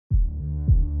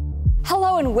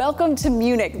Hello and welcome to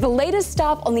Munich, the latest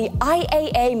stop on the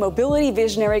IAA Mobility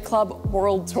Visionary Club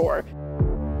World Tour.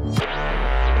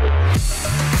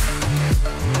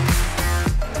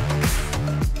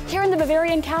 Here in the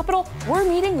Bavarian capital, we're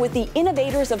meeting with the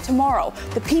innovators of tomorrow,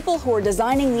 the people who are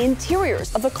designing the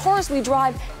interiors of the cars we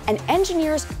drive, and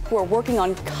engineers who are working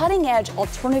on cutting-edge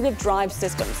alternative drive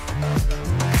systems.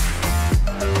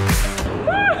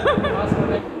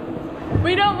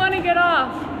 We don't want to get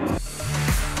off.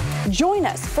 Join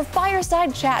us for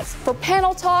fireside chats, for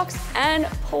panel talks, and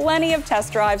plenty of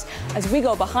test drives as we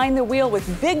go behind the wheel with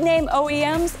big-name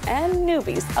OEMs and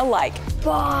newbies alike.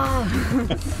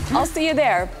 I'll see you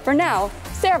there. For now,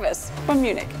 Servus from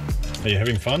Munich. Are you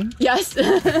having fun? Yes.